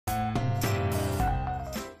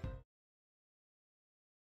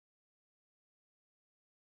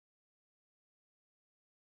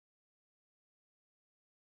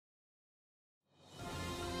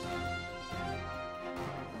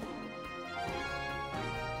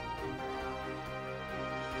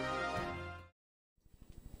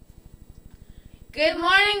Good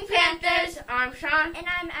morning, Panthers. I'm Sean. And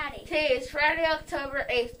I'm Addie. Today is Friday, October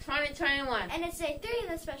 8th, 2021. And it's day 3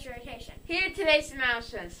 of the special rotation. Here are today's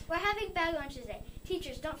announcements. We're having bag lunches day.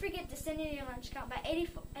 Teachers, don't forget to send in your lunch count by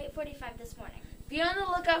 8:45 this morning. Be on the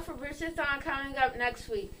lookout for Booster-thon coming up next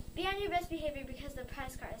week. Be on your best behavior because the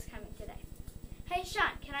prize card is coming today. Hey,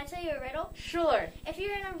 Sean, can I tell you a riddle? Sure. If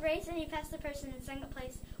you're in a race and you pass the person in second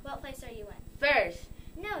place, what place are you in? First.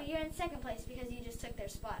 No, you're in second place because you just took their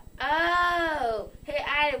spot. Oh. Hey,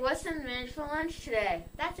 Addie, what's in the menu for lunch today?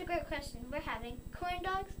 That's a great question. We're having corn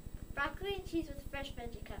dogs, broccoli and cheese with fresh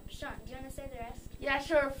veggie cup. Sean, do you want to say the rest? Yeah,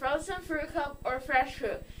 sure. Frozen fruit cup or fresh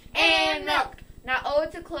fruit. And milk. Now over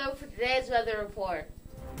to Chloe for today's weather report.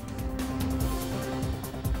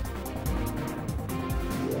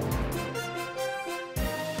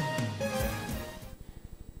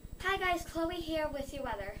 Hi guys, Chloe here with your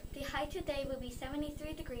weather. The high today will be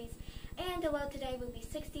 73 degrees and the low today will be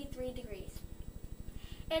 63 degrees.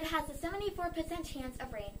 It has a 74% chance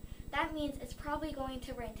of rain. That means it's probably going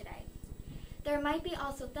to rain today. There might be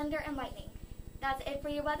also thunder and lightning. That's it for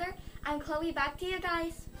your weather. I'm Chloe, back to you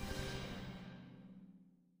guys.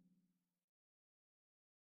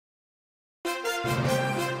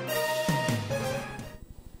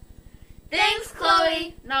 Thanks,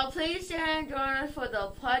 Chloe. Now please stand and join us for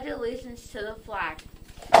the Pledge of Allegiance to the flag.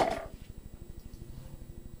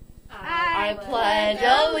 I pledge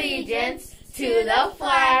allegiance to the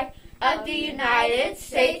flag of the United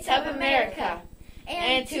States of America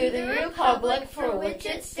and to the republic for which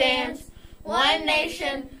it stands, one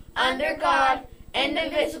nation, under God,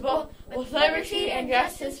 indivisible, with liberty and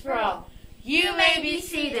justice for all. You may be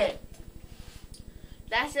seated.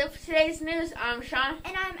 That's it for today's news. I'm Sean.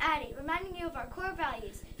 And I'm Addie, reminding you of our core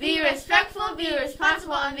values. Be respectful, be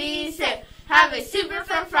responsible, and be safe. Have a super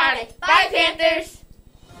fun Friday. Bye, Panthers!